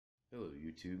Hello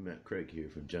YouTube, Matt Craig here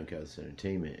from Junkhouse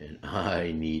Entertainment, and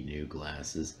I need new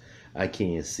glasses. I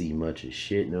can't see much of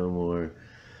shit no more,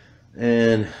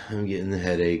 and I'm getting the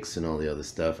headaches and all the other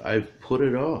stuff. I've put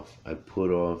it off. I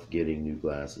put off getting new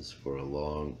glasses for a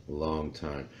long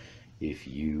time. If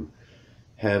you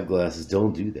have glasses,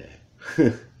 don't do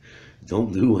that.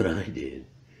 Don't do what I did.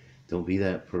 Don't be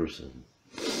that person.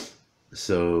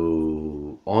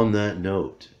 So, on that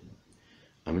note,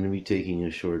 I'm going to be taking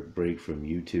a short break from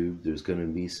YouTube. There's going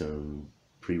to be some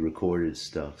pre-recorded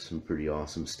stuff, some pretty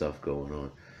awesome stuff going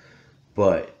on.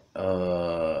 But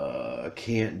I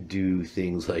can't do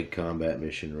things like combat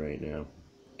mission right now.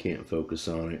 Can't focus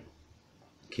on it.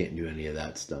 Can't do any of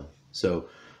that stuff. So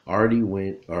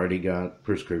already got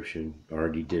prescription,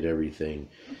 already did everything.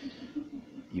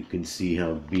 You can see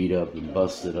how beat up and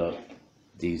busted up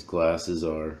these glasses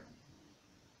are.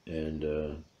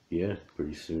 And yeah,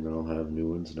 pretty soon I'll have new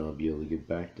ones and I'll be able to get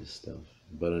back to stuff.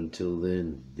 But until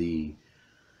then, the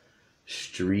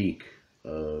streak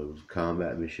of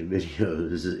combat mission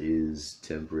videos is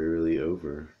temporarily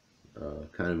over.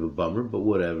 Kind of a bummer, but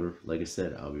whatever. Like I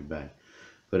said, I'll be back.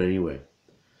 But anyway,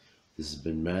 this has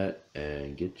been Matt,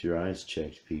 and get your eyes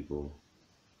checked, people.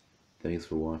 Thanks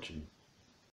for watching.